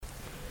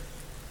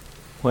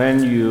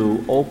When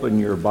you open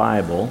your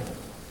Bible,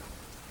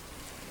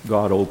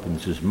 God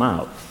opens his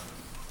mouth.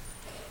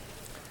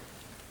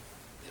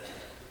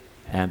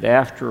 And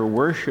after a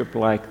worship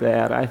like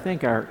that, I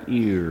think our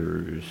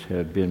ears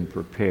have been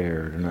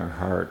prepared and our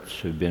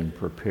hearts have been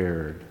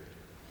prepared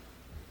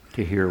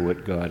to hear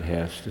what God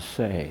has to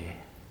say.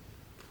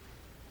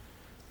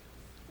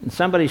 And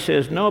somebody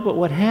says, no, but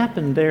what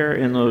happened there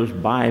in those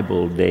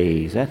Bible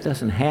days, that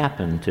doesn't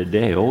happen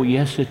today. Oh,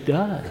 yes, it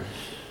does.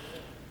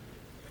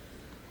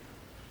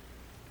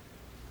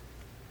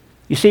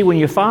 You see, when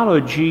you follow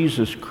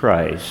Jesus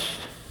Christ,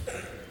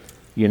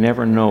 you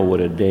never know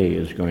what a day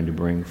is going to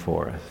bring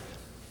forth.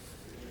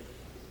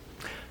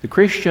 The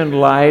Christian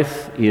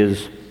life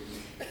is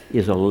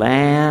a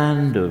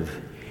land of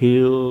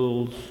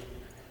hills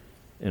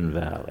and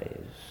valleys.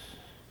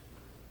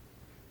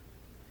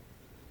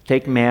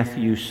 Take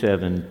Matthew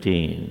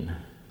 17,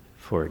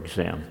 for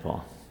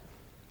example.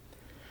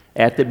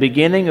 At the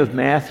beginning of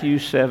Matthew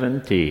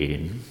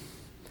 17,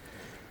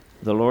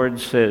 the Lord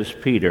says,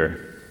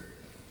 Peter,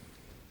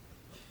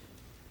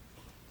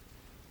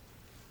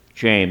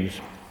 James,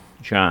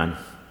 John,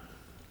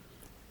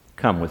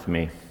 come with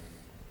me.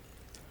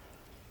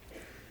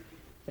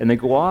 And they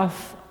go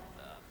off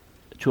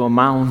to a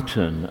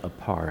mountain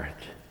apart.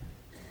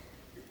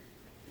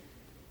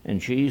 And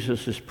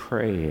Jesus is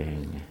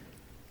praying.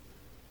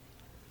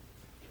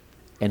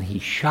 And he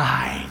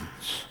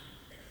shines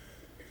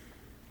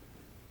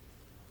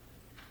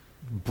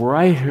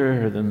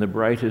brighter than the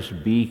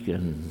brightest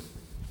beacon.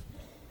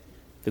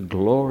 The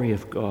glory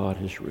of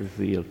God is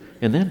revealed.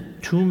 And then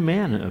two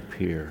men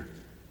appear,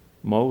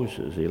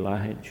 Moses,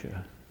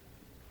 Elijah.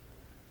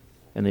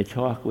 And they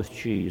talk with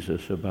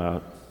Jesus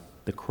about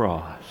the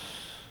cross.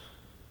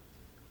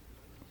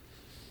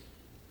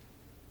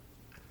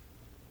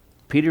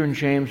 Peter and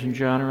James and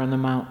John are on the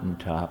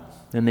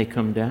mountaintop. Then they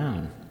come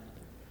down.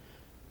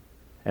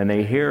 And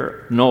they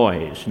hear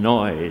noise,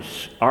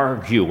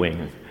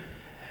 arguing.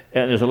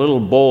 And there's a little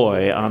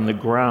boy on the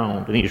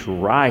ground, and he's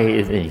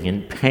writhing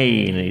in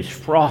pain, and he's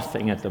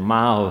frothing at the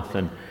mouth.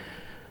 And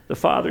the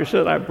father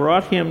said, I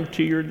brought him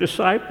to your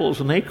disciples,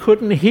 and they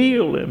couldn't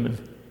heal him.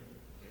 And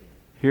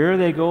here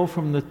they go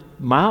from the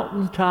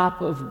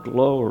mountaintop of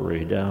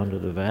glory down to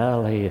the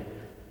valley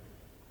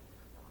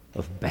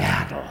of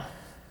battle.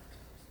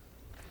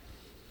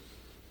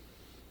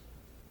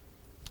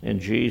 And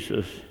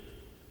Jesus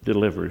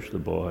delivers the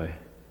boy,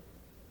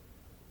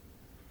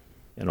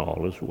 and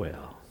all is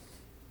well.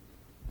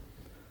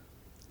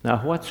 Now,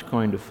 what's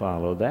going to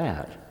follow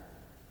that?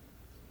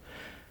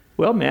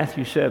 Well,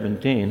 Matthew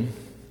 17,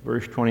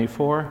 verse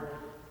 24,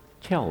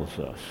 tells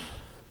us.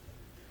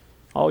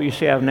 Oh, you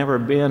say, I've never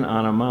been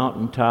on a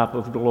mountaintop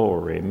of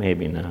glory.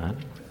 Maybe not.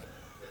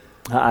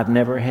 I've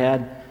never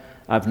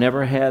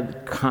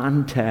had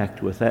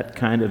contact with that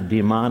kind of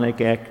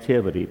demonic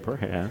activity,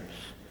 perhaps.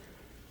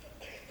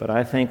 But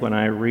I think when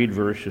I read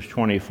verses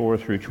 24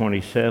 through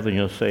 27,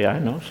 you'll say, I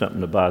know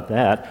something about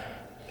that.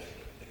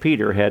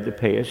 Peter had to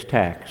pay his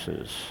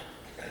taxes.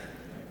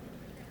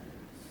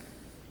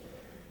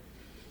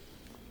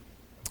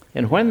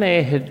 And when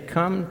they had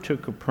come to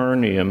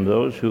Capernaum,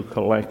 those who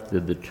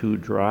collected the 2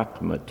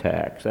 drachma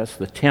tax, that's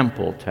the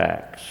temple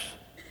tax,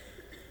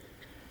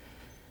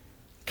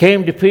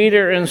 came to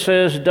Peter and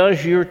says,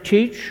 does your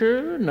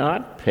teacher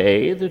not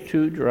pay the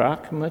 2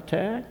 drachma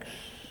tax?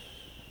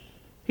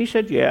 He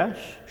said, yes.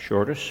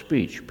 Shortest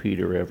speech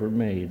Peter ever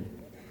made.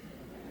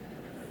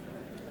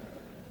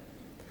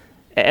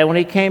 And when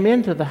he came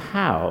into the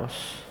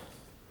house,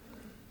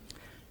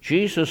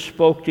 Jesus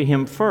spoke to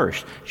him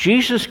first.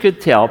 Jesus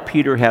could tell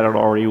Peter had it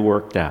already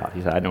worked out.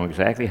 He said, I know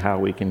exactly how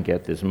we can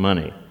get this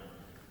money.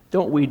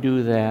 Don't we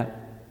do that?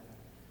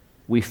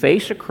 We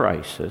face a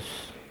crisis,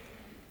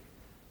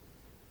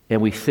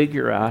 and we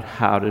figure out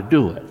how to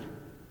do it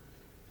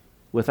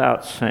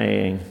without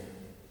saying,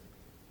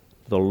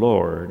 the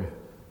Lord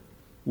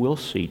will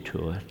see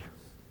to it.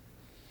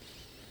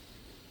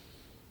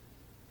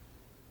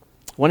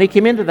 When he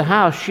came into the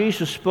house,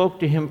 Jesus spoke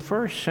to him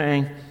first,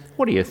 saying,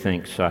 what do you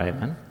think,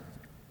 Simon?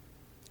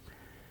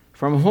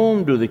 From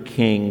whom do the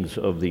kings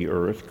of the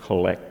earth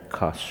collect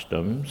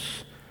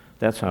customs?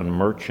 That's on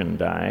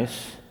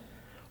merchandise.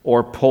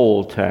 Or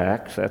poll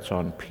tax? That's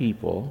on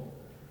people.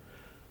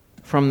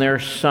 From their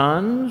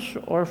sons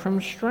or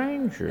from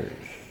strangers?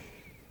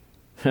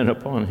 And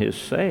upon his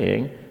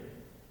saying,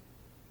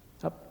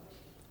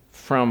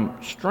 from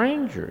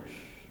strangers.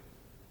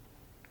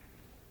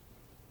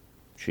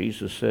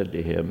 Jesus said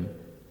to him,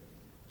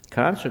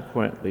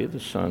 consequently, the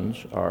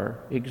sons are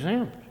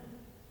exempt.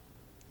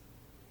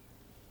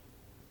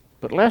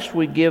 But lest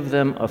we give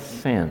them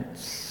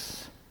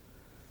offense,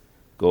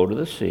 go to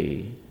the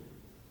sea,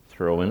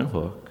 throw in a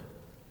hook,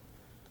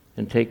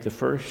 and take the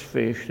first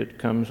fish that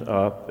comes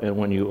up, and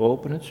when you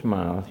open its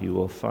mouth, you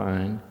will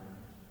find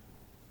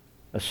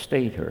a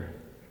stater.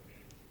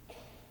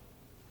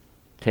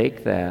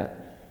 Take that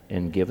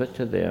and give it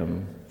to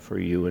them for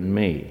you and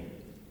me.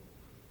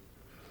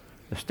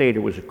 A stater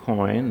was a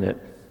coin that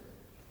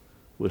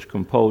was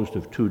composed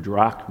of 2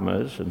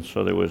 drachmas, and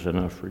so there was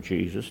enough for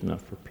Jesus,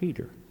 enough for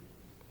Peter.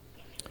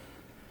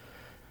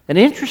 An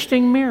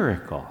interesting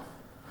miracle.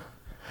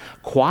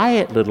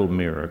 Quiet little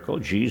miracle.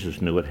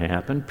 Jesus knew it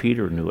happened.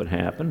 Peter knew it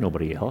happened.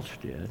 Nobody else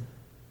did.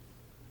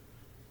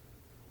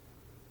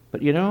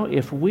 But you know,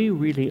 if we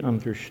really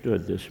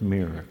understood this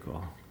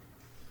miracle,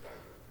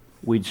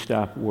 we'd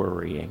stop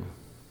worrying.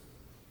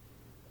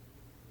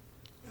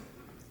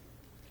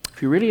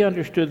 If you really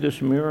understood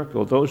this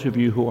miracle, those of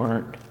you who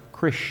aren't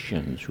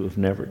Christians, who have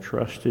never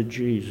trusted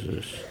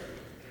Jesus,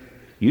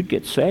 you'd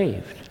get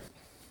saved.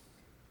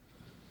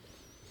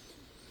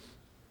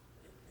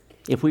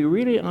 If we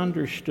really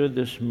understood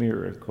this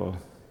miracle,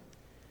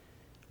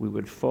 we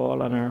would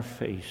fall on our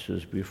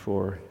faces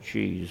before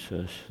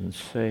Jesus and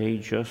say,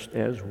 just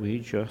as we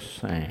just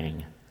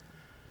sang,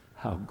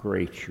 how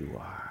great you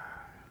are.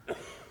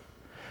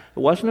 It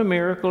wasn't a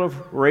miracle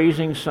of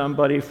raising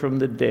somebody from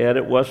the dead.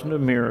 It wasn't a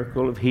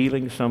miracle of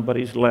healing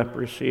somebody's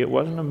leprosy. It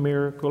wasn't a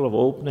miracle of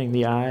opening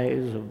the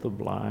eyes of the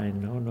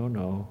blind. No, no,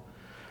 no.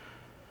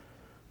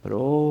 But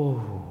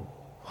oh,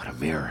 what a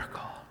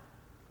miracle.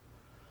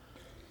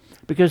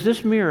 Because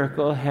this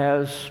miracle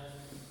has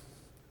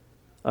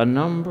a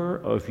number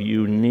of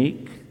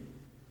unique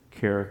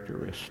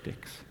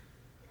characteristics.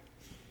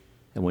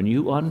 And when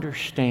you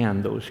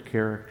understand those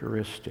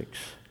characteristics,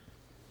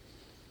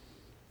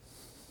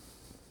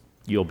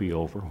 you'll be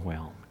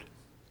overwhelmed.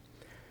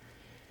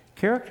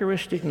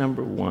 Characteristic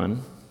number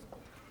one,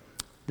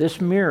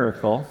 this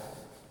miracle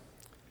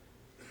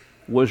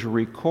was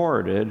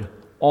recorded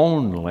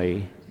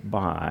only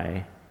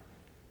by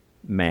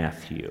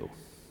Matthew.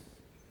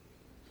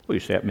 Well, you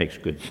say that makes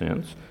good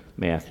sense.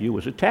 Matthew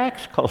was a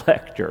tax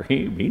collector.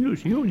 He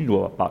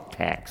knew about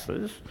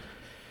taxes.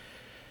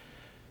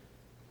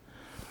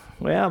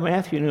 Well,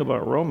 Matthew knew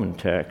about Roman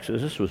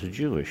taxes. This was a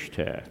Jewish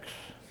tax.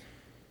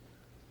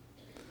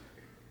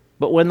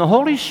 But when the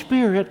Holy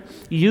Spirit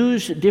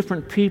used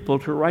different people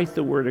to write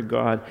the Word of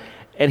God,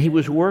 and he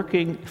was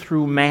working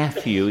through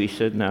Matthew, he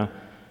said, now,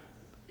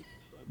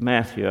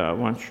 Matthew, I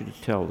want you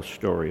to tell the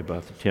story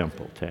about the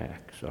temple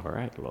tax. All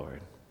right,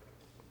 Lord.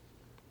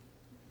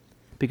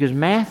 Because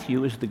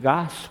Matthew is the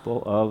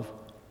gospel of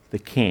the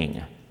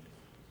King.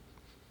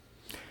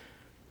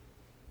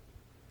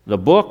 The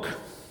book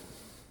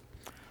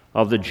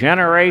of the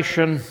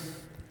generation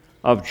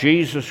of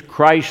Jesus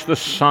Christ, the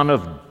Son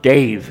of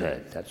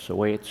David. That's the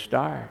way it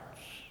starts.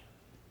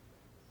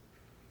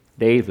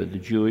 David, the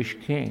Jewish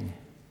king.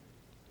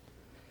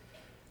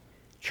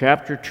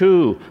 Chapter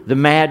 2, the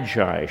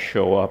Magi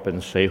show up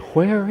and say,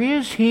 where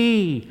is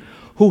he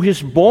who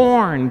is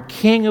born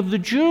King of the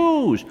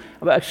Jews?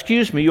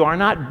 Excuse me, you are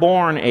not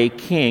born a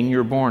king,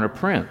 you're born a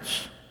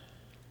prince.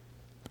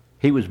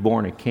 He was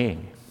born a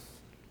king.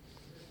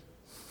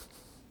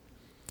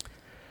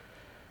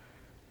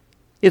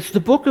 It's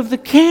the book of the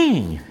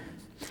King.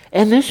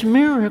 And this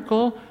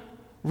miracle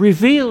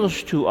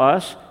reveals to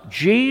us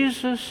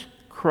Jesus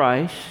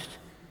Christ,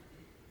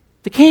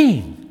 the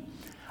King.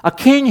 A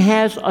king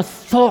has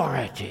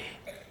authority.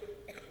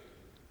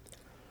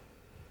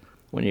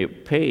 When you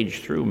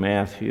page through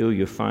Matthew,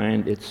 you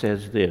find it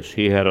says this: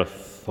 he had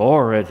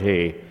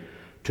authority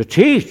to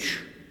teach,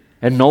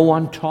 and no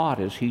one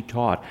taught as he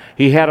taught.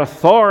 He had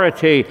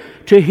authority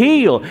to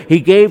heal. He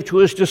gave to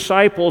his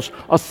disciples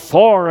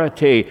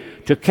authority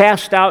to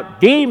cast out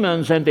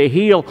demons and to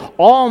heal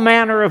all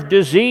manner of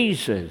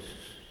diseases.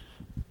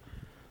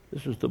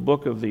 This is the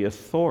book of the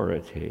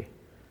authority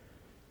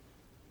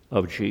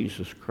of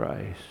Jesus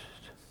Christ.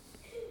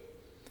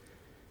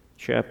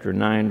 Chapter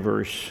 9,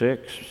 verse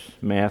 6,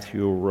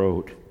 Matthew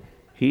wrote,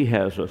 he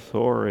has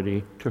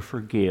authority to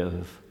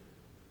forgive.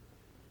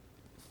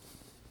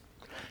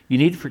 You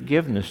need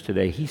forgiveness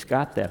today. He's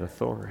got that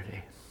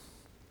authority.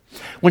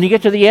 When you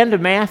get to the end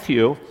of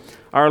Matthew,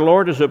 our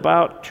Lord is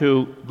about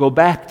to go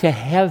back to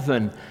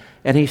heaven,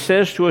 and he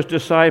says to his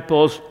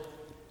disciples,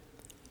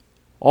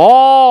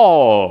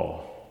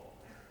 all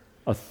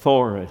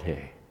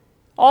authority,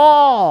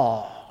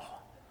 all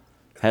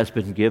has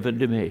been given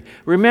to me.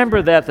 Remember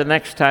that the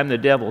next time the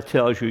devil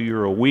tells you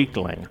you're a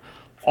weakling.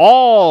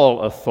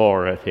 All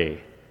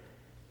authority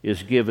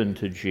is given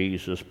to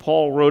Jesus.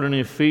 Paul wrote in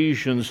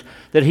Ephesians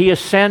that he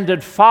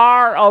ascended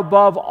far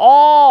above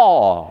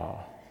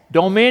all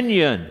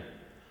dominion,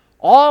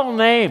 all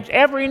names,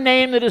 every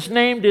name that is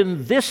named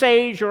in this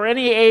age or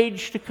any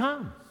age to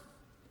come.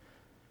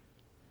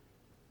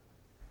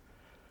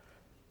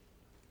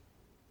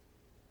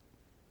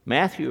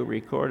 Matthew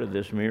recorded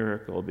this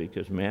miracle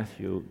because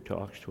Matthew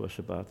talks to us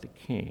about the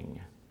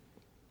King.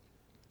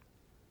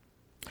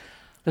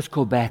 Let's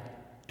go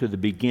back to the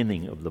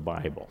beginning of the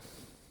Bible.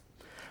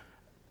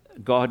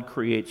 God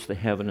creates the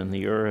heaven and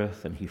the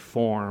earth, and he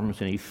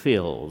forms and he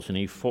fills, and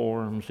he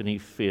forms and he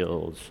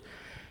fills.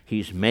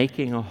 He's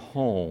making a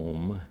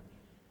home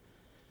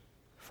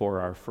for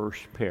our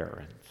first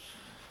parents,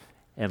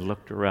 and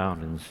looked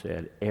around and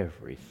said,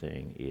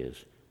 everything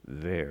is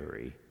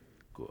very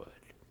good.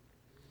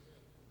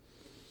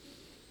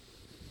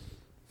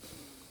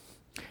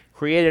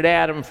 Created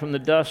Adam from the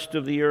dust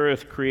of the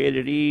earth,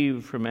 created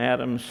Eve from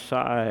Adam's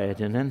side,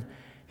 and then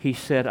he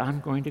said, I'm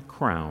going to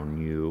crown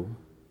you.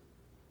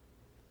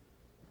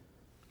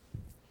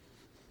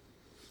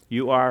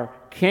 You are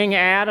King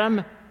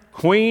Adam,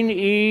 Queen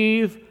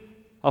Eve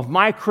of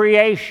my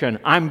creation.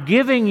 I'm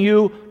giving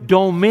you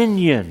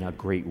dominion, a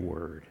great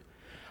word.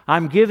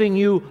 I'm giving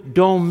you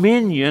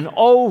dominion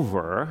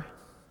over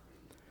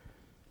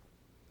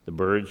the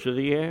birds of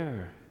the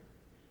air,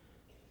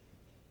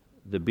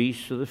 the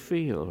beasts of the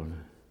field,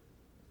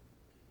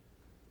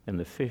 and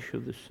the fish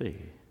of the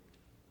sea.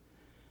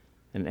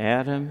 And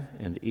Adam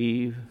and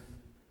Eve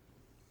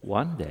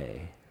one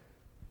day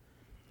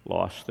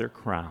lost their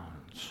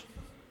crowns.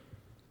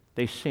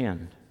 They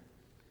sinned.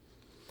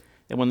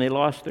 And when they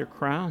lost their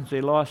crowns,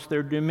 they lost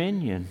their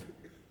dominion.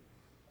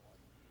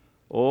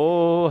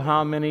 Oh,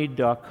 how many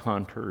duck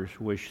hunters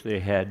wish they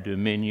had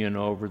dominion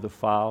over the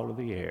fowl of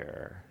the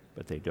air,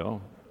 but they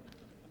don't.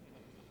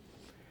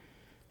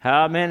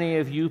 How many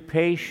of you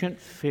patient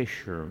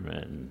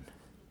fishermen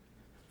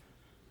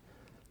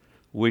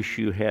wish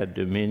you had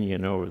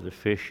dominion over the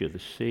fish of the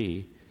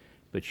sea,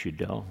 but you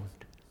don't?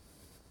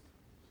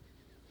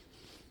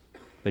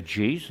 But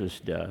Jesus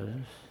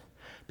does,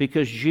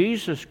 because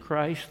Jesus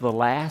Christ, the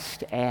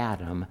last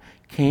Adam,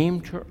 came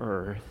to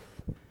earth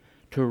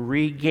to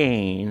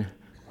regain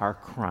our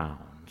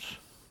crowns.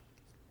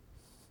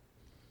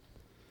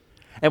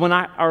 And when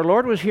our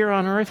Lord was here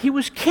on earth, He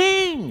was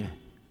king.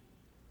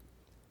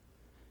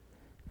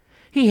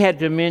 He had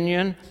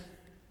dominion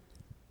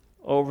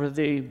over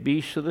the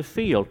beasts of the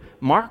field.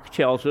 Mark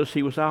tells us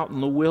He was out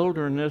in the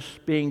wilderness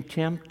being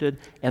tempted,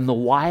 and the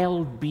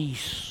wild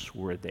beasts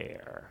were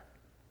there.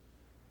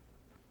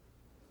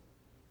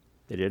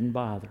 They didn't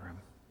bother Him.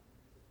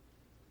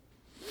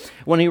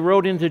 When He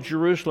rode into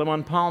Jerusalem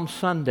on Palm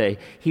Sunday,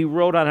 He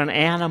rode on an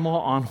animal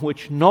on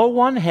which no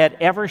one had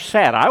ever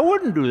sat. I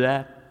wouldn't do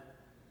that.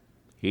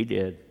 He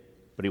did,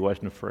 but He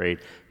wasn't afraid.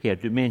 He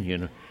had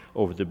dominion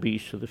over the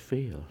beasts of the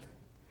field.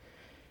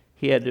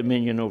 He had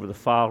dominion over the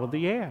fowl of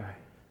the air.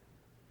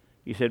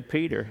 He said,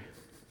 Peter,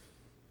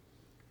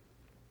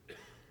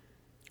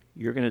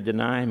 you're going to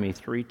deny me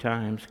 3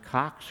 times.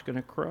 Cock's going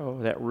to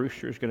crow. That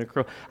rooster's going to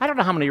crow. I don't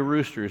know how many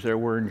roosters there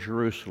were in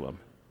Jerusalem.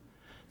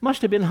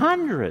 Must have been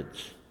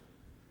hundreds.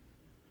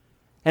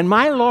 And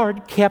my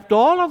Lord kept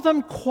all of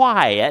them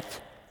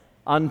quiet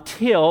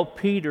until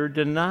Peter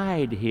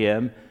denied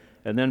Him.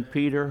 And then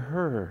Peter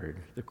heard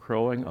the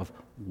crowing of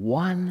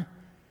one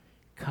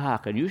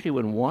cock. And usually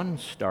when one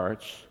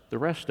starts, the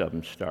rest of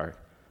them start.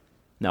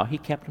 No, He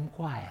kept them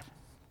quiet.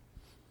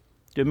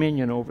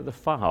 Dominion over the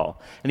fowl.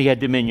 And He had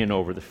dominion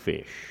over the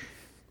fish.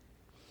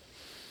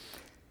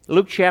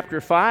 Luke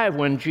chapter 5,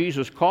 when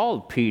Jesus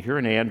called Peter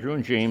and Andrew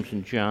and James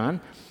and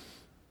John,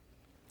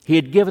 He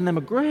had given them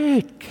a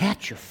great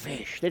catch of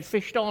fish. They'd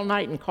fished all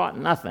night and caught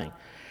nothing.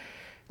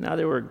 Now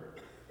they were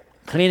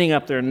cleaning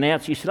up their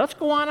nets. He said, let's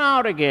go on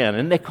out again.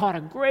 And they caught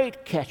a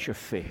great catch of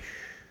fish.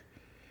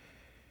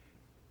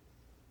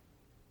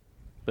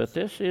 But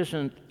this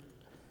isn't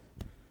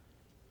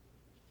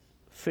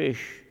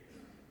fish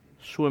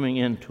swimming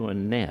into a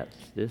net.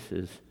 This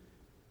is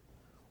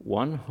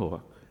one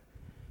hook,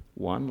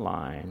 one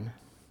line,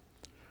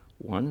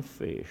 one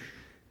fish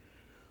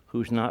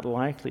who's not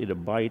likely to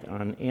bite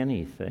on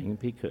anything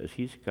because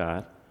he's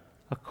got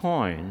a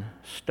coin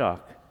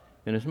stuck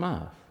in his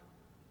mouth.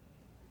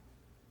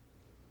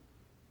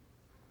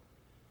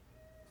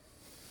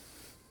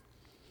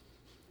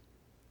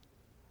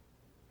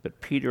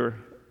 But Peter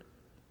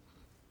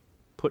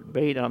put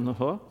bait on the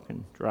hook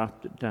and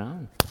dropped it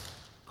down,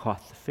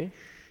 caught the fish,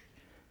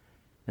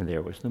 and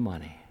there was the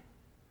money.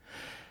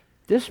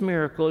 This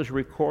miracle is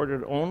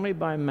recorded only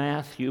by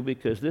Matthew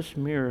because this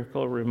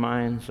miracle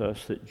reminds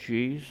us that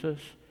Jesus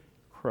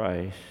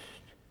Christ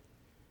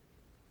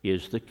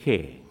is the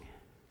King.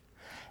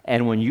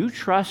 And when you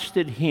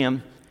trusted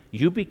Him,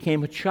 you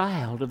became a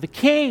child of the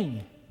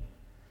King.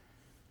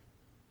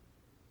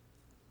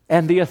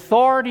 And the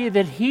authority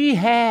that He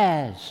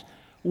has,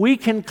 we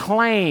can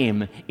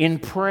claim in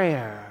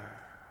prayer.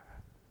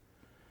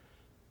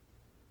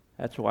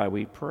 That's why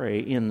we pray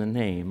in the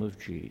name of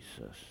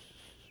Jesus.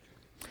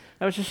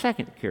 Now, there's a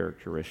second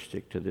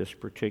characteristic to this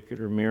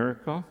particular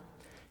miracle.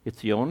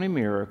 It's the only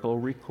miracle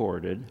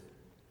recorded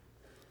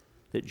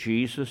that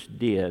Jesus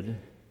did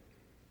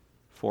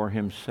for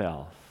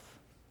Himself.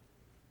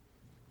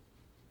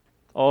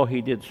 Oh,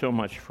 He did so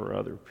much for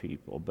other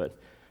people, but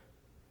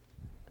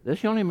this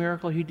is the only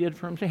miracle He did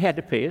for Himself. He had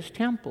to pay His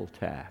temple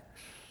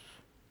tax.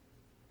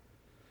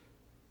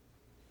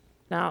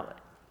 Now,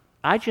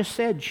 I just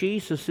said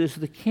Jesus is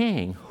the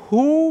King.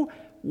 Who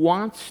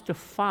wants to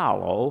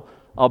follow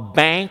a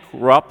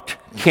bankrupt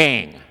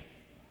king?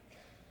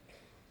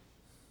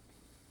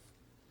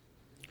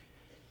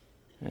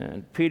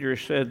 And Peter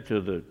said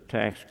to the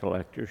tax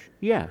collectors,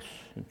 yes,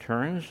 and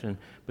turns, and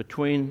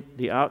between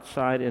the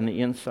outside and the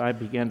inside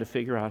began to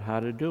figure out how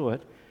to do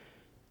it.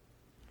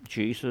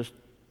 Jesus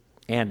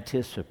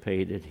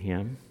anticipated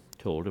him,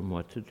 told him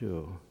what to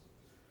do.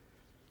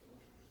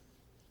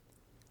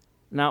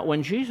 Now,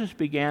 when Jesus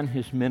began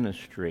His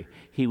ministry,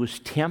 He was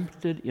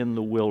tempted in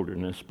the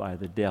wilderness by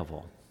the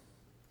devil.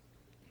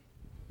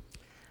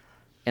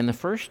 And the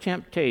first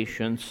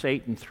temptation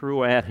Satan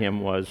threw at Him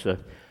was,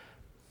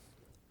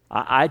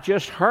 I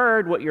just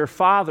heard what your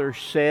father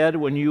said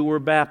when you were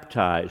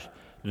baptized.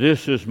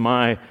 This is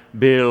my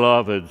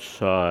beloved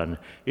Son.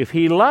 If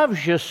he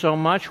loves you so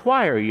much,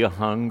 why are you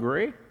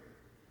hungry?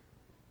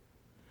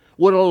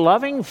 Would a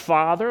loving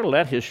father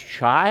let his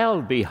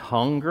child be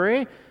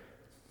hungry?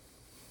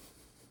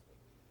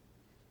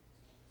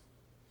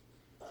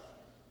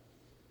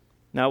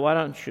 Now, why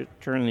don't you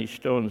turn these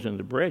stones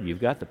into bread?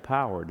 You've got the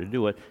power to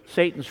do it.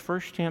 Satan's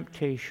first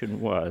temptation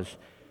was,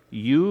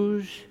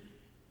 use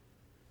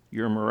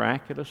your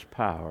miraculous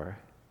power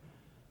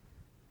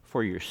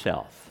for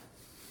yourself.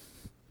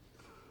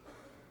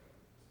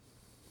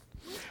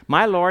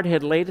 My Lord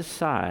had laid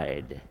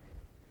aside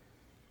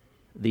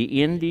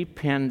the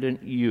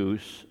independent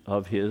use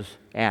of his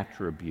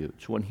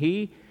attributes. When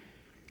he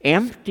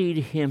emptied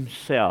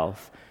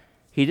himself,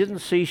 he didn't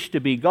cease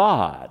to be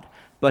God,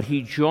 but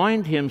he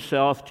joined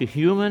himself to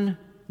human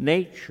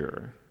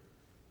nature,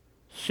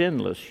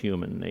 sinless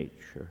human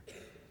nature,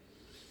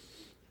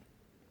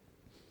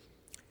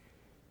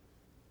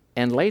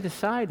 and laid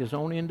aside his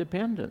own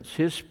independence.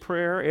 His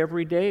prayer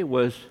every day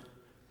was,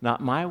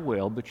 not my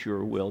will, but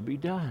your will be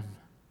done.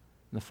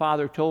 And the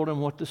Father told him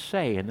what to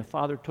say, and the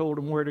Father told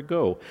him where to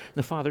go, and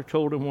the Father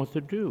told him what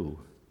to do.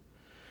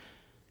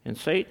 And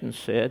Satan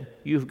said,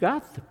 you've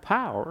got the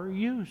power,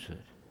 use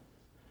it.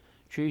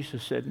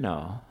 Jesus said,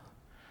 no,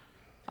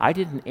 I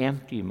didn't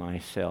empty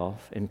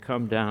myself and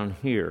come down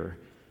here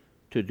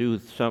to do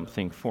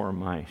something for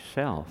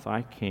myself.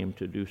 I came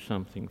to do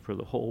something for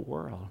the whole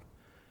world.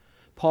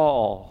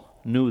 Paul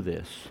knew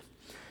this.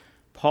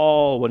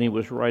 Paul, when he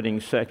was writing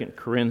 2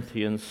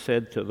 Corinthians,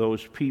 said to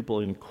those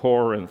people in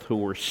Corinth who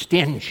were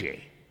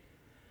stingy,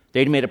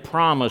 they'd made a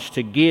promise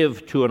to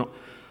give to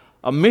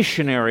a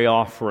missionary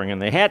offering,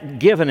 and they hadn't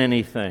given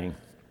anything.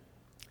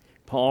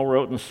 Paul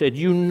wrote and said,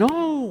 you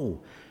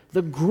know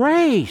the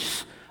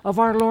grace of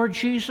our Lord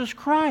Jesus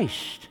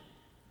Christ,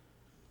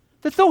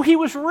 that though he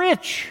was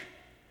rich,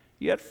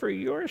 yet for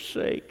your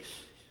sakes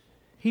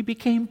he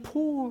became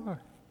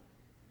poor,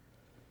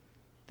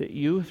 that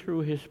you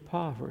through his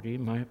poverty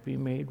might be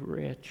made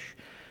rich.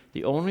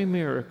 The only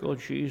miracle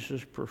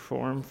Jesus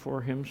performed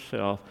for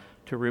himself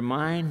to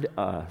remind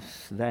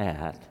us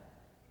that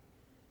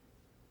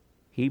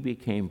he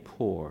became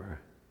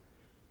poor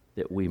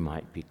that we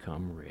might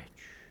become rich.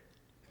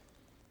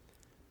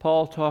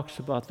 Paul talks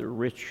about the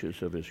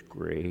riches of his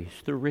grace,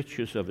 the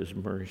riches of his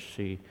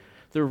mercy,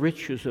 the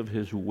riches of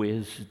his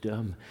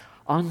wisdom,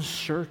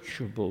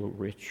 unsearchable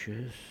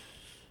riches.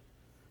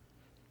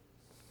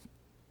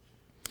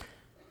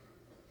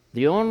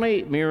 The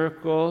only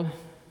miracle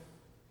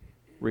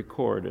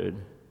recorded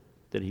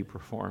that he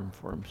performed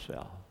for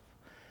himself,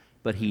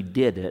 but he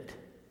did it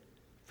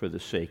for the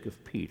sake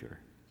of Peter.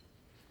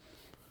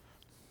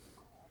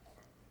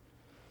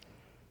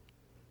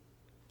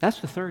 That's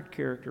the third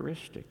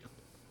characteristic.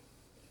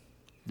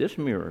 This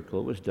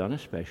miracle was done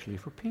especially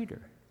for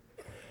Peter.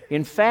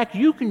 In fact,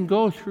 you can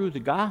go through the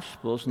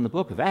Gospels and the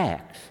book of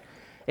Acts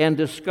and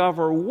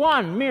discover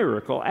one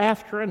miracle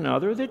after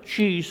another that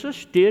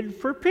Jesus did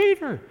for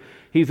Peter.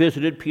 He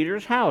visited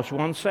Peter's house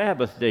one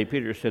Sabbath day.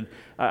 Peter said,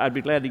 I'd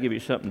be glad to give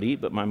you something to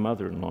eat, but my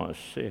mother-in-law is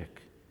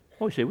sick.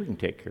 Oh, he said, we can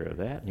take care of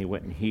that. And he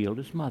went and healed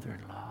his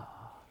mother-in-law.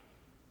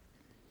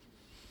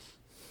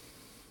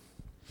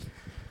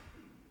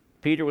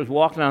 Peter was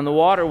walking on the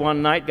water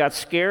one night, got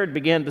scared,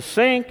 began to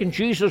sink, and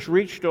Jesus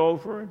reached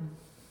over and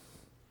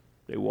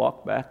they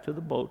walked back to the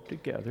boat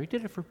together. He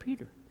did it for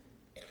Peter.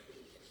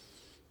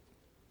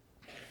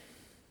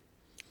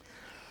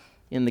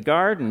 In the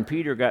garden,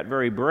 Peter got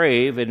very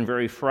brave and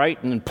very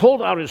frightened and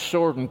pulled out his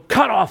sword and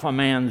cut off a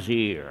man's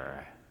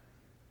ear.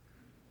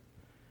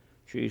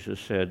 Jesus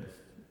said,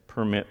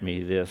 permit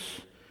me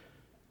this,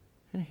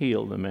 and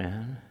healed the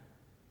man.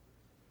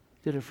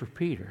 Did it for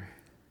Peter.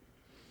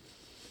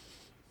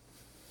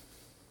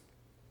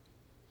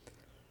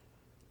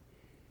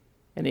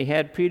 And he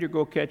had Peter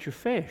go catch a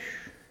fish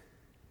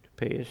to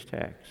pay his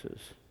taxes.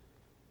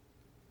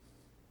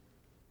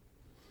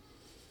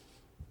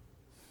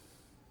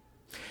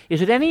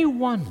 Is it any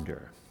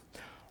wonder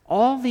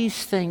all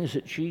these things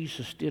that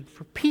Jesus did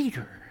for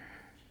Peter,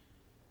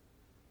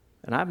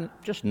 and I've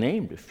just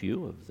named a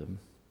few of them,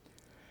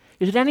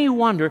 is it any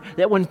wonder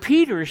that when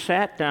Peter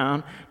sat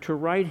down to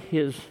write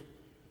his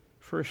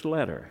first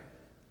letter,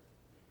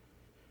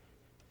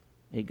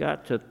 he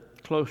got to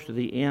close to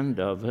the end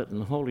of it,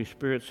 and the Holy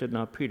Spirit said,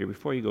 now, Peter,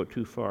 before you go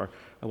too far,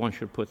 I want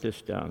you to put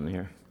this down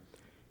there.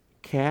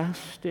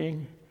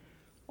 Casting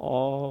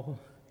all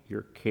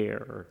your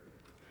care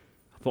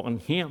upon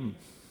him,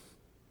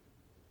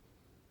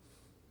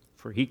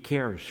 for he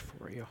cares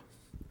for you.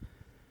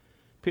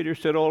 Peter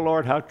said, oh,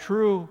 Lord, how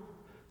true.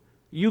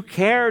 You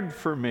cared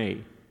for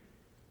me.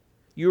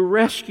 You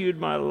rescued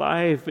my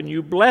life, and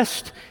you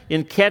blessed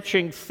in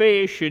catching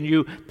fish, and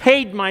you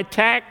paid my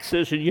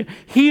taxes, and you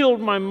healed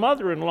my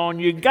mother-in-law,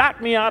 and you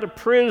got me out of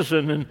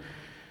prison. And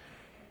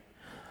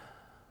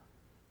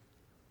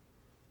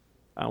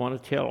I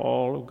want to tell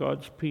all of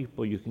God's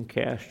people, you can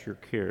cast your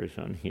cares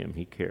on him.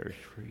 He cares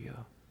for you.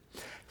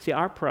 See,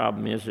 our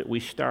problem is that we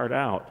start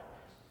out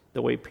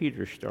the way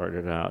Peter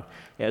started out.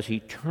 As he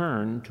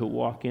turned to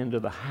walk into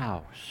the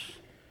house,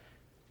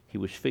 he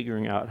was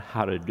figuring out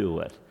how to do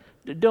it.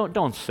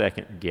 Don't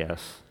second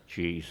guess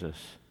Jesus.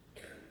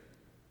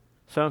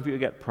 Some of you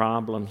got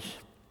problems,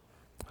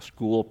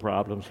 school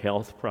problems,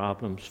 health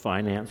problems,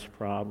 finance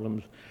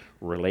problems,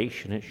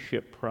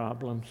 relationship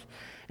problems,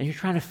 and you're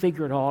trying to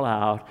figure it all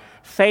out.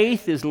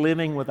 Faith is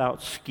living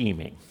without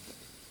scheming.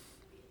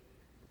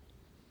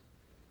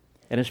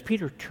 And as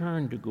Peter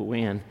turned to go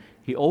in,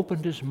 he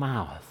opened his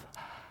mouth,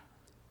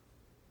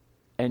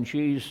 and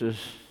Jesus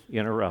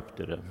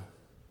interrupted him.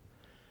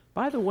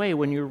 By the way,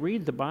 when you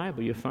read the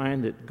Bible, you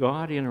find that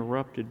God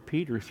interrupted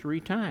Peter 3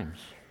 times.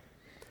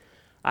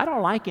 I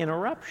don't like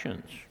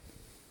interruptions.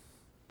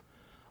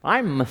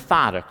 I'm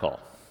methodical.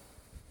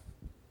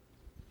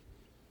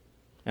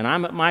 And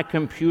I'm at my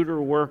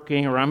computer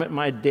working, or I'm at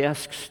my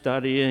desk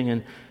studying,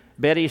 and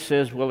Betty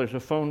says, well, there's a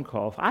phone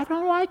call. I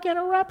don't like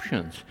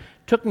interruptions.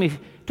 Took me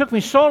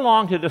so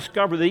long to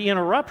discover the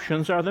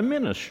interruptions are the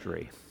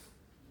ministry.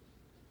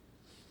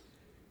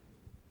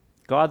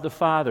 God the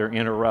Father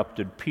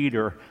interrupted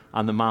Peter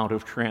on the Mount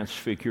of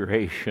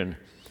Transfiguration.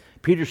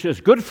 Peter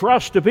says, good for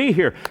us to be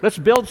here. Let's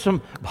build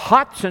some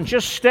huts and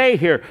just stay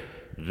here.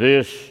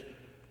 This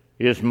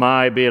is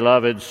my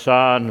beloved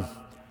Son.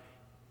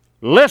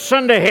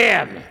 Listen to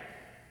him.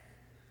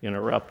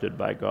 Interrupted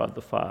by God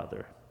the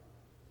Father.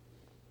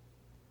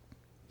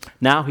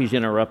 Now he's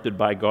interrupted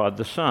by God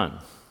the Son.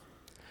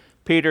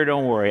 Peter,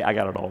 don't worry, I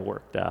got it all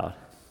worked out.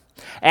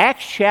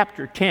 Acts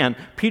chapter 10,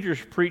 Peter's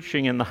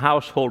preaching in the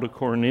household of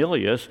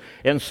Cornelius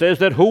and says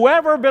that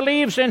whoever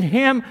believes in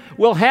him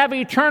will have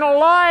eternal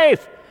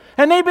life.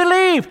 And they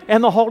believed.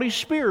 And the Holy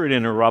Spirit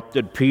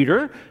interrupted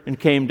Peter and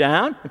came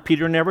down, and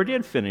Peter never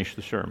did finish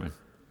the sermon.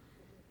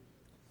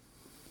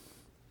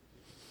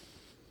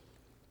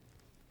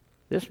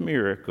 This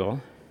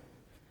miracle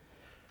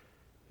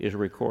is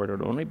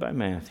recorded only by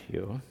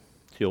Matthew.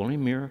 It's the only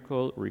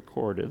miracle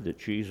recorded that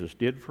Jesus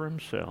did for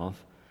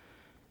himself,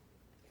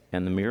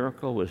 and the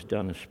miracle was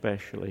done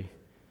especially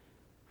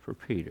for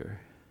Peter.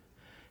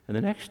 And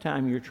the next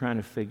time you're trying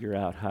to figure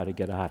out how to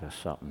get out of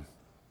something,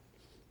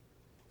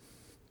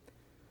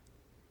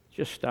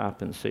 just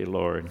stop and say,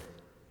 Lord,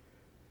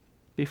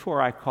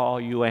 before I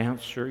call, you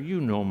answer. You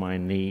know my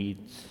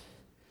needs.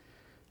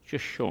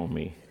 Just show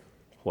me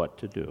what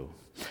to do.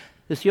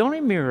 It's the only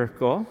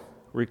miracle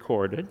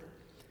recorded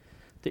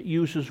that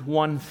uses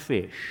one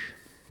fish.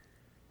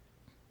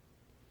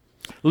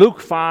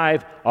 Luke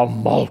 5, a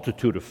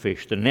multitude of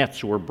fish. The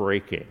nets were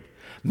breaking.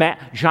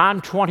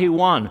 John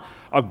 21,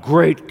 a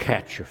great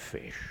catch of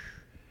fish.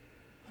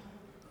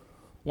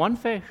 One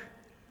fish.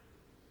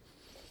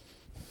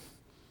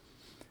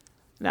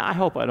 Now, I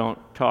hope I don't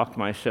talk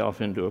myself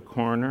into a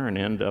corner and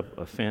end up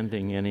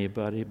offending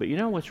anybody, but you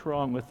know what's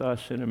wrong with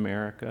us in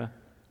America?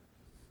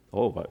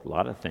 Oh, a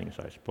lot of things,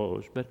 I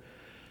suppose. But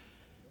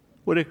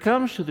when it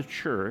comes to the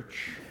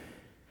church,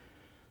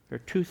 there are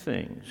 2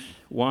 things.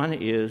 One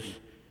is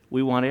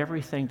we want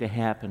everything to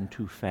happen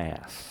too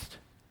fast.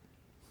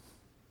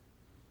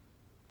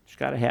 It's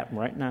got to happen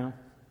right now.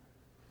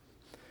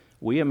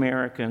 We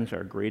Americans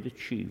are great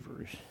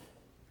achievers.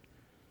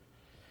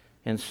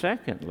 And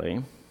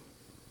secondly,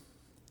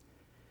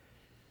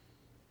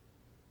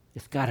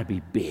 it's got to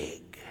be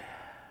big.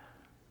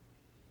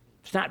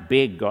 It's not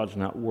big, God's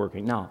not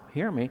working. Now,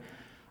 hear me.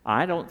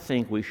 I don't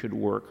think we should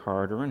work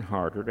harder and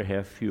harder to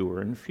have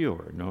fewer and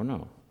fewer.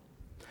 No.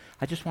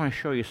 I just want to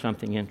show you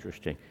something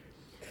interesting.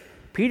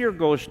 Peter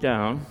goes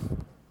down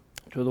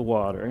to the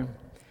water,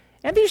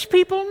 and these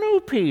people knew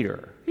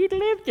Peter. He'd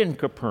lived in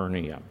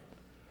Capernaum.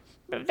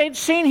 They'd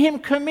seen him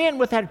come in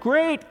with that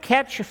great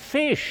catch of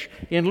fish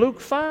in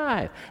Luke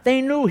 5.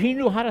 He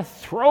knew how to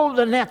throw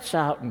the nets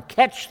out and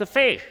catch the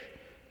fish.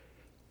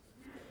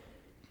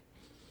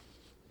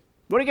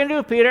 What are you going to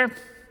do, Peter?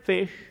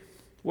 Fish.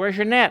 Where's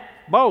your net?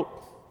 Boat.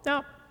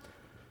 No.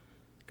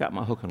 Got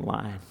my hook and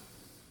line.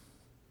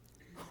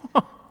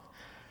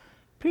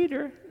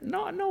 Peter,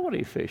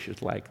 nobody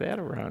fishes like that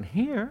around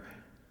here.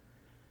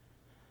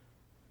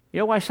 You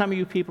know why some of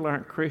you people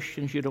aren't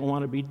Christians? You don't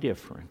want to be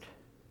different.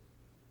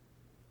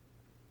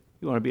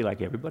 You want to be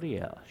like everybody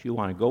else. You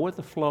want to go with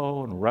the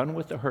flow and run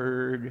with the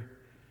herd.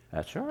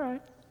 That's all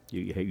right.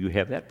 You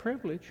have that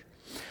privilege.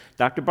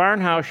 Dr.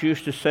 Barnhouse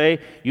used to say,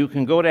 you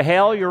can go to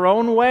hell your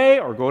own way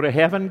or go to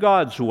heaven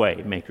God's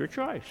way. Make your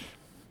choice.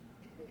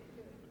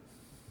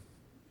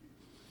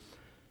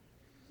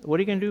 What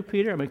are you going to do,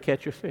 Peter? I'm going to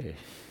catch a fish.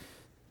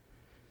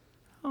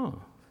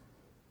 Oh.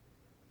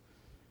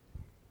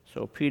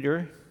 So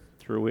Peter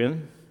threw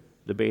in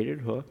the baited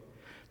hook.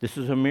 This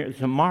is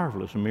it's a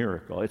marvelous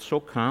miracle. It's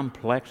so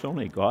complex,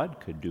 only God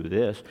could do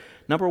this.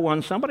 Number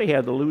one, somebody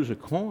had to lose a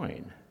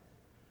coin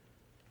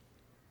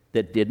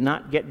that did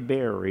not get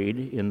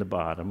buried in the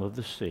bottom of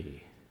the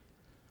sea.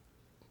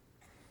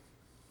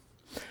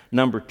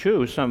 Number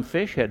two, some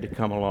fish had to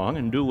come along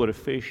and do what a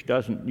fish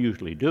doesn't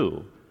usually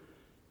do.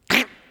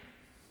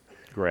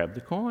 Grab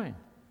the coin.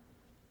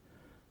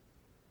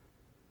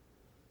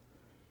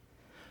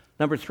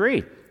 Number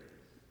three,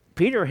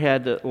 Peter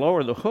had to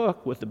lower the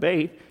hook with the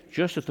bait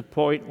just at the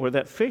point where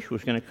that fish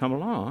was going to come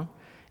along.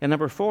 And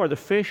number 4, the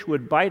fish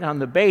would bite on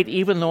the bait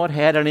even though it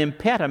had an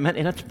impediment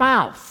in its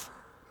mouth.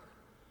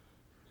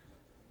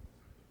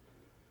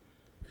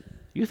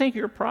 You think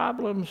your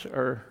problems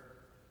are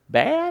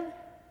bad?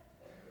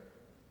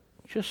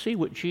 Just see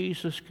what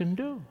Jesus can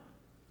do.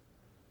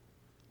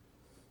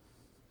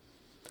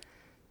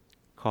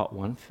 Caught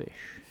one fish,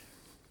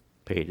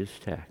 paid his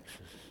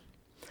taxes.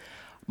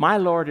 My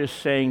Lord is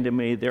saying to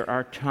me, there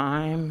are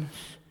times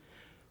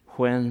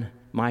when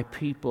my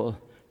people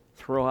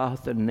throw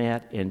out the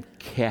net and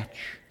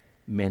catch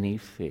many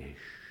fish.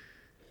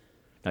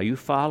 Now you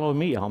follow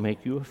me, I'll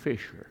make you a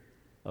fisher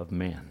of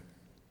men.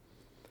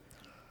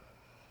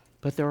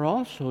 But there are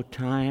also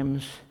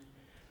times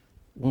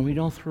when we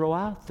don't throw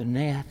out the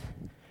net,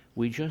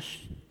 we just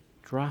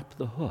drop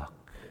the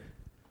hook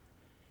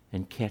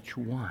and catch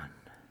one.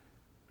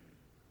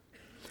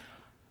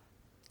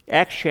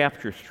 Acts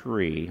chapter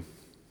 3,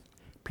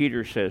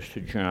 Peter says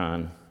to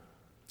John,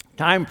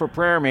 time for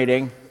prayer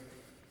meeting.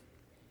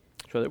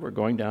 So they were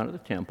going down to the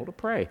temple to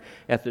pray.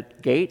 At the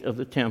gate of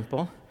the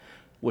temple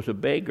was a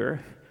beggar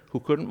who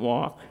couldn't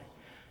walk,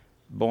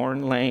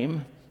 born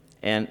lame,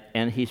 and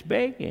he's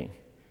begging.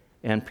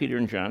 And Peter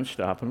and John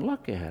stop and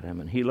look at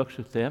him, and he looks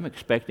at them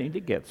expecting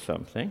to get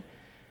something.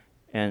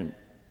 And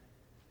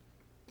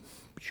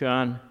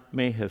John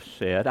may have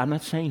said, I'm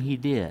not saying he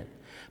did,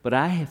 but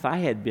if I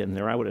had been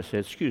there, I would have said,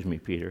 excuse me,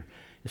 Peter,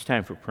 it's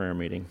time for prayer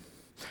meeting.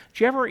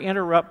 Did you ever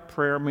interrupt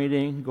prayer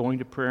meeting, going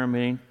to prayer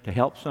meeting, to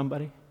help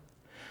somebody?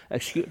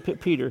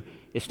 Peter,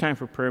 it's time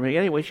for prayer meeting.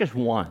 Anyway, it's just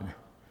one.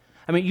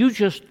 I mean, you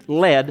just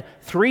led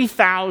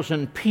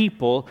 3,000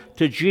 people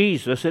to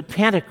Jesus at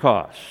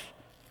Pentecost.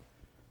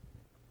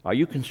 Are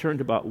you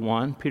concerned about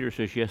one? Peter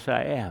says, yes,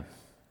 I am.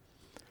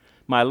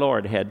 My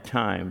Lord had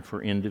time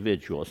for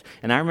individuals.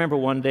 And I remember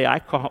one day I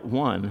caught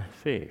one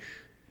fish.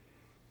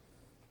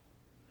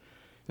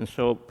 And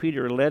so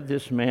Peter led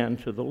this man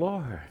to the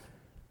Lord.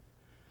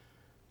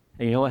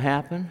 And you know what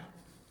happened?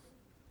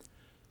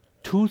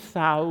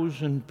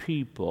 2,000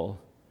 people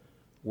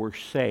were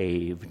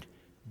saved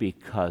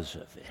because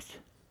of it.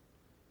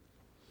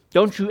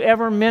 Don't you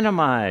ever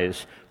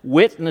minimize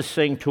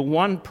witnessing to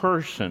one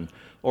person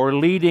or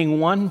leading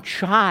one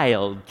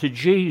child to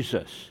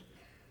Jesus.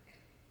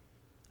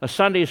 A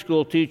Sunday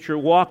school teacher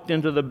walked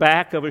into the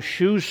back of a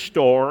shoe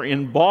store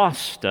in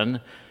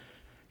Boston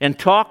and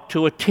talked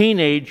to a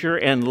teenager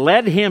and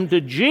led him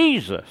to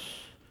Jesus.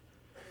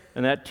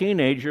 And that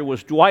teenager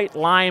was Dwight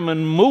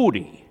Lyman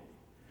Moody,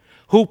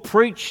 who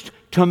preached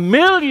to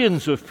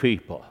millions of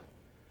people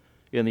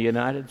in the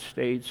United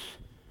States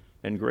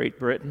and Great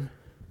Britain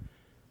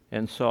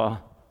and saw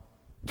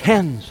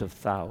tens of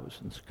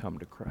thousands come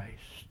to Christ.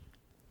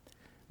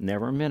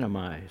 Never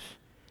minimize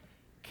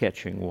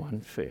catching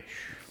one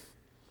fish.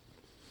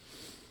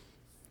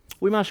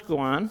 We must go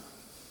on.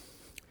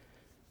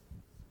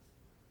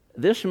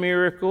 This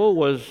miracle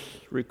was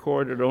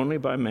recorded only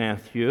by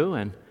Matthew,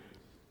 and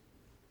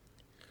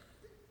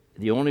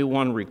the only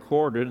one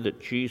recorded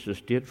that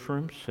Jesus did for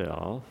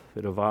himself.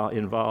 It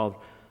involved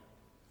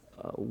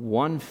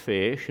one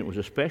fish, and it was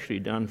especially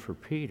done for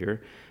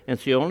Peter, and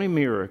it's the only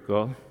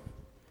miracle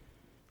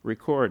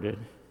recorded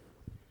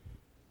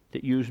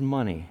that used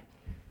money.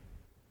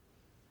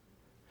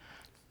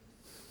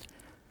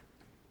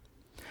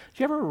 Did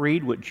you ever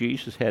read what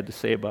Jesus had to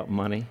say about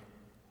money?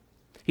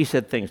 He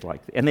said things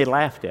like, and they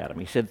laughed at him.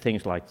 He said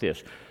things like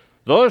this: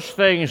 those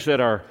things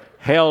that are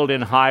held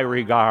in high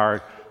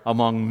regard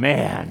among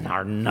men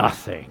are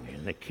nothing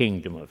in the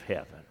kingdom of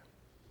heaven.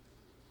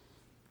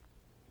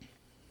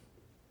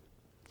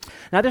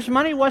 Now, this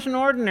money wasn't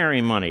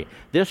ordinary money.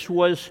 This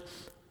was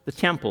the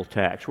temple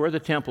tax. Where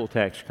did the temple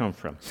tax come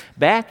from?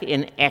 Back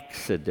in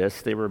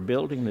Exodus, they were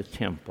building the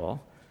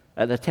temple,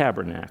 the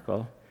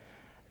tabernacle,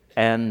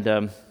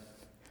 and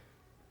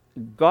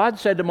God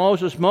said to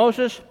Moses,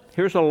 Moses,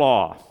 here's a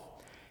law.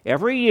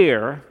 Every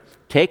year,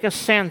 take a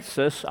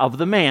census of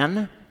the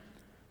men,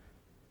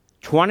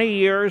 20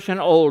 years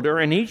and older,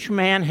 and each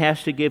man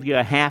has to give you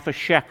a half a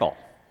shekel.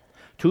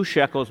 2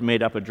 shekels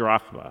made up a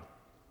drachma.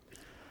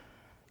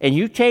 And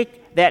you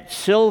take that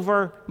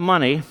silver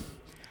money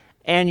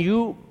and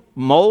you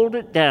mold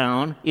it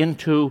down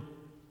into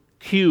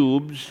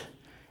cubes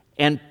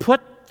and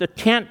put the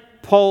tent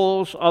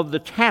poles of the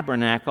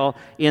tabernacle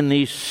in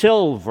these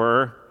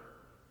silver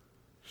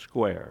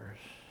squares.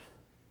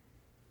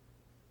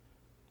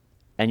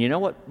 And you know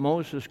what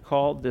Moses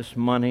called this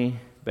money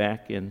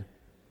back in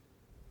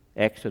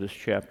Exodus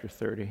chapter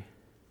 30?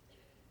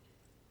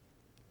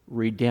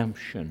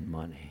 Redemption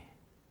money.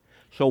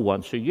 So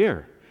once a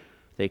year,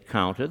 they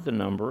counted the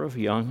number of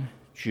young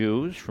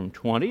Jews from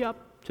 20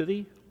 up to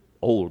the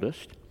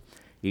oldest.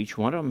 Each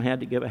one of them had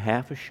to give a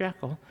half a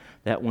shekel.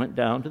 That went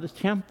down to the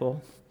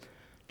temple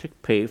to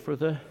pay for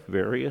the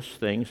various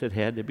things that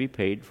had to be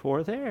paid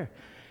for there.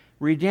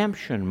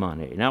 Redemption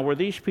money. Now, were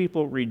these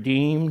people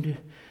redeemed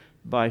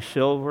by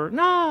silver?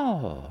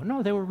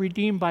 No, they were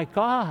redeemed by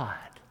God.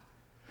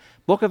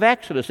 Book of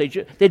Exodus,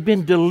 they'd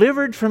been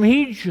delivered from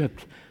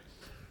Egypt.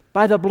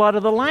 by the blood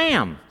of the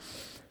Lamb.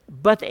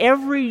 But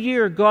every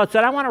year God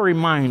said, I want to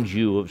remind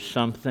you of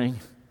something.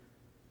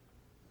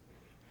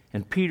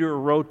 And Peter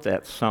wrote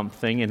that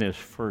something in his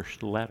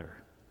first letter.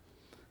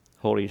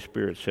 Holy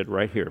Spirit said,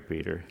 right here,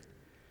 Peter,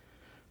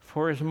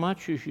 for as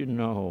much as you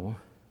know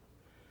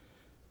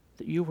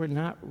that you were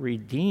not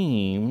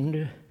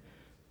redeemed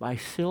by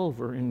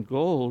silver and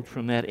gold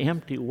from that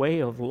empty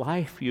way of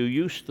life you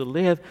used to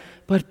live,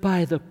 but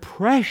by the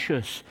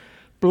precious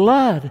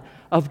blood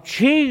of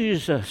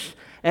Jesus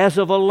as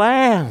of a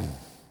lamb,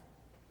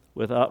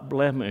 without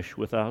blemish,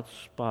 without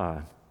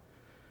spot.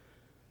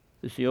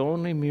 It's the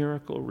only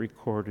miracle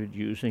recorded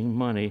using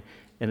money,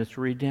 and it's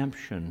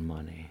redemption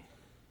money.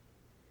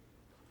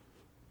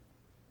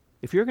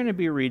 If you're going to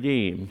be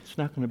redeemed, it's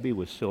not going to be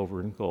with silver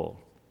and gold.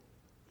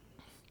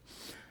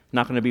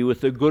 Not going to be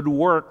with the good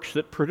works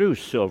that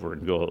produce silver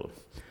and gold.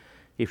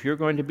 If you're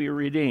going to be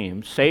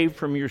redeemed, saved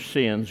from your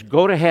sins,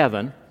 go to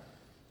heaven,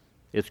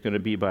 it's going to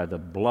be by the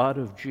blood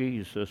of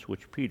Jesus,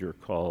 which Peter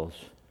calls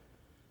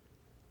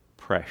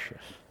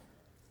precious.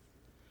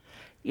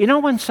 You know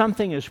when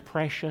something is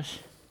precious,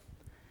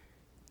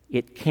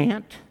 it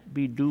can't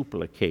be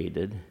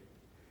duplicated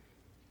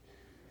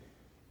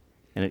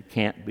and it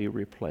can't be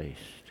replaced.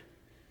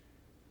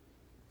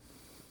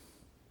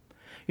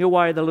 You know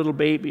why the little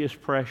baby is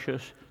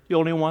precious? The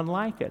only one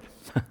like it.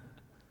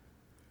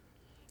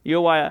 You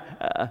know why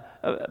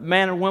a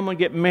man and woman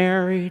get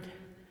married?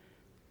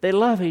 They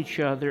love each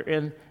other,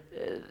 and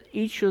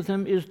each of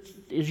them is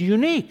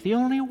unique, the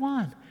only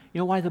one. You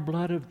know why the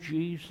blood of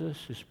Jesus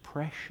is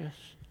precious?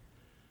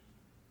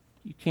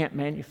 You can't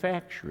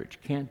manufacture it.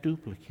 You can't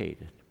duplicate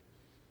it.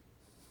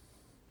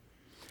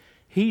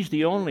 He's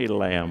the only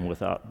lamb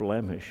without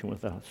blemish and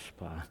without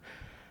spot.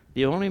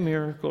 The only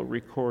miracle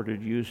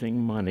recorded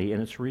using money,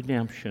 and it's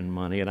redemption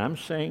money. And I'm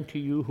saying to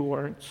you who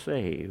aren't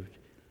saved,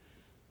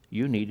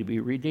 you need to be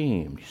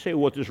redeemed. You say,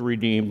 what does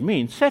redeemed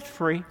mean? Set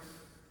free.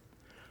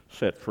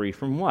 Set free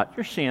from what?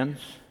 Your sins.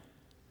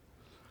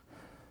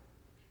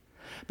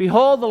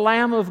 Behold the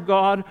Lamb of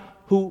God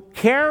who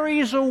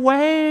carries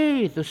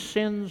away the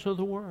sins of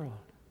the world.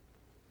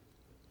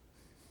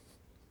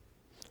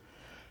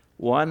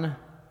 One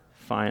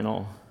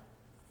final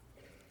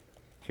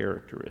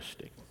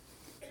characteristic.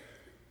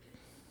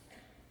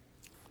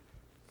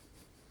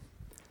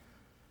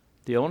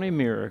 The only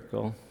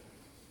miracle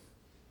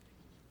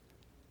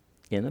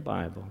in the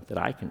Bible that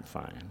I can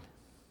find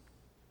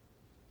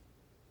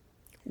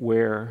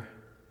where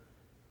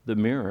the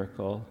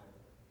miracle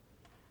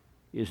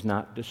is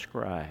not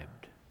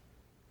described.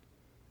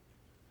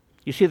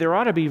 You see, there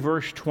ought to be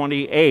verse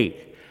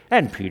 28.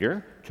 And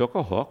Peter took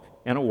a hook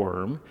and a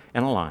worm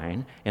and a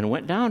line and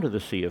went down to the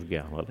Sea of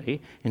Galilee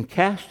and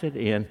cast it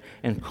in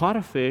and caught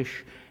a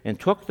fish and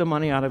took the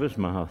money out of his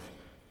mouth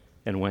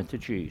and went to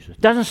Jesus.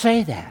 It doesn't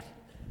say that.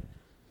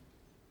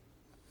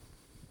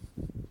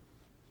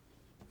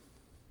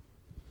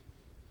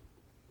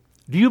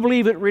 Do you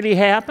believe it really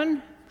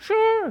happened?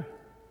 Sure.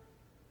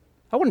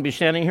 I wouldn't be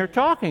standing here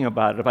talking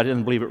about it if I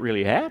didn't believe it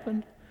really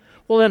happened.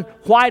 Well, then,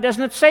 why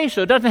doesn't it say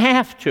so? It doesn't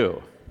have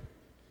to.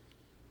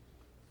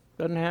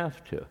 Doesn't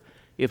have to.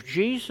 If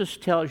Jesus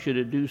tells you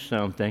to do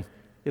something,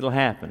 it'll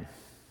happen.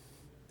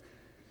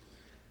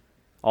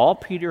 All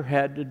Peter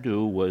had to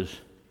do was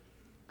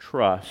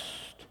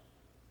trust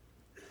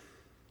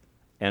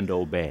and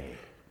obey.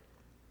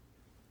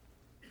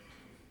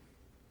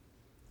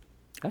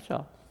 That's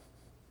all.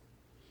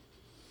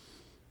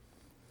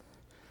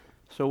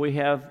 So we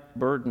have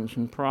burdens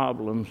and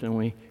problems, and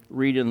we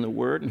read in the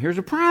Word, and here's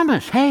a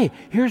promise. Hey,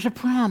 here's a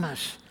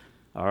promise.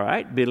 All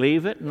right,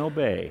 believe it and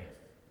obey,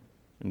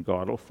 and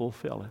God will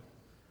fulfill it.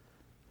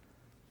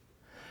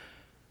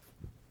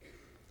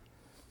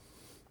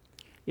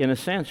 In a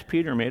sense,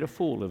 Peter made a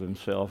fool of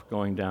himself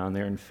going down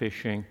there and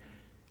fishing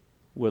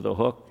with a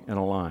hook and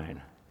a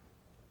line.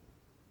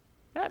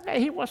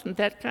 He wasn't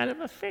that kind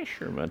of a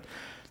fisherman.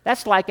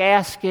 That's like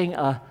asking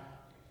a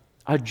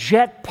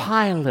jet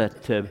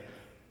pilot to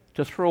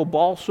throw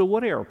balsa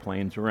wood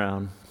airplanes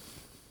around.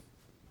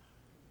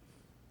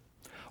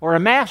 Or a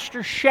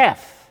master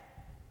chef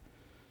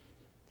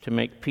to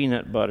make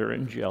peanut butter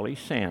and jelly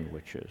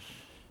sandwiches.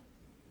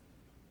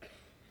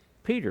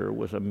 Peter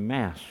was a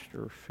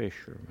master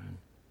fisherman.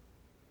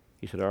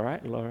 He said, all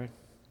right, Lord,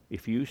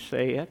 if you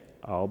say it,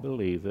 I'll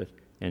believe it,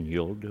 and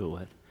you'll do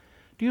it.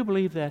 Do you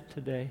believe that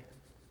today?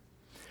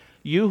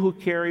 You who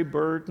carry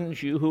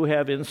burdens, you who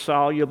have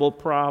insoluble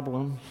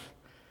problems,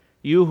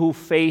 you who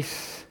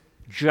face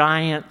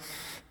giants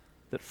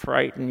that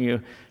frighten you,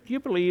 do you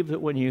believe that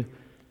when you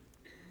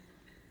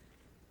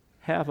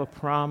have a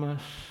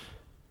promise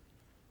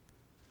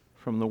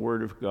from the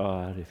Word of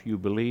God, if you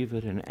believe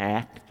it and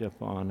act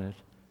upon it,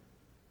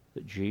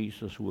 that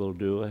Jesus will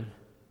do it?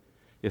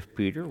 If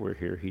Peter were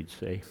here, he'd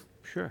say,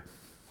 sure,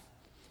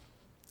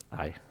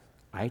 I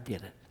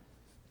did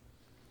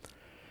it.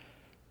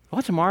 Well,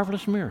 it's a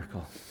marvelous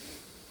miracle.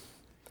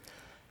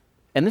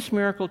 And this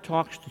miracle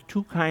talks to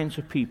two kinds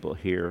of people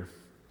here.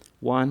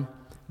 One,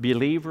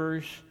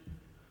 believers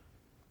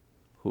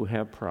who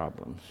have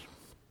problems.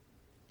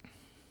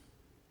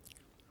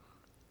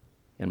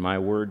 And my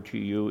word to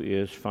you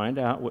is find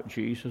out what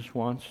Jesus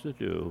wants to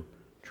do,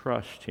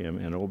 trust him,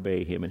 and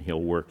obey him, and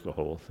he'll work the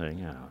whole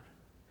thing out.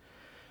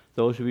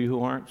 Those of you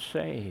who aren't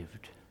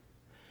saved,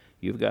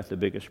 you've got the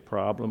biggest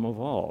problem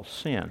of all,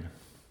 sin,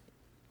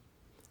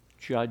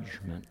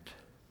 judgment.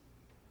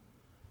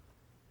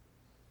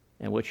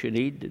 And what you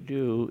need to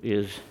do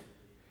is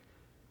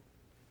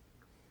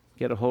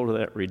get a hold of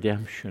that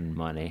redemption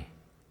money.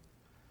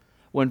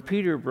 When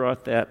Peter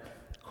brought that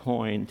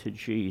coin to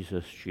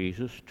Jesus,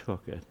 Jesus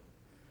took it.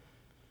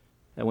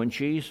 And when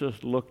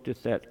Jesus looked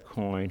at that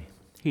coin,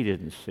 he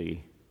didn't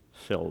see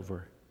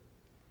silver.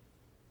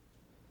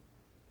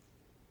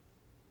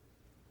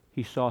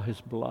 He saw his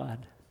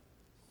blood.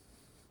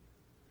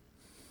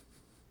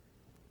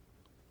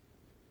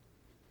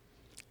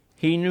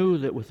 He knew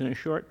that within a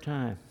short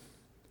time,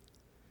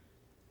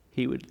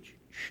 he would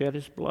shed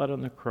his blood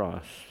on the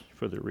cross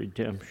for the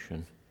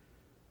redemption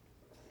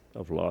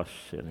of lost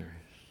sinners.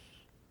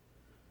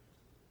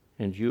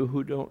 And you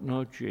who don't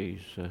know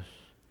Jesus,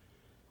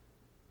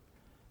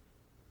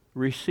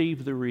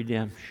 receive the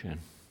redemption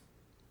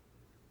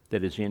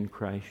that is in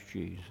Christ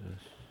Jesus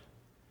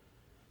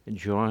and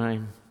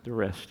join the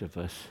rest of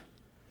us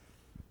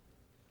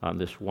on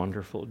this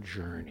wonderful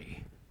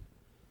journey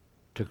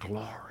to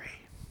glory.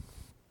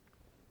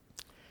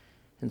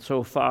 And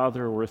so,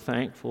 Father, we're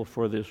thankful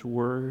for this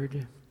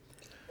word,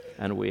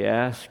 and we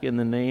ask in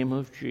the name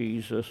of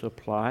Jesus,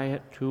 apply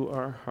it to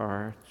our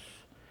hearts.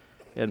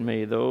 And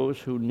may those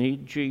who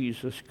need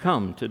Jesus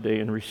come today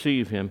and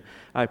receive him.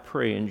 I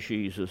pray in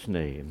Jesus'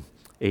 name.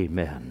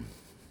 Amen.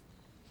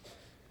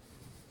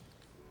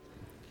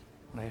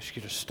 I ask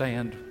you to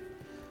stand.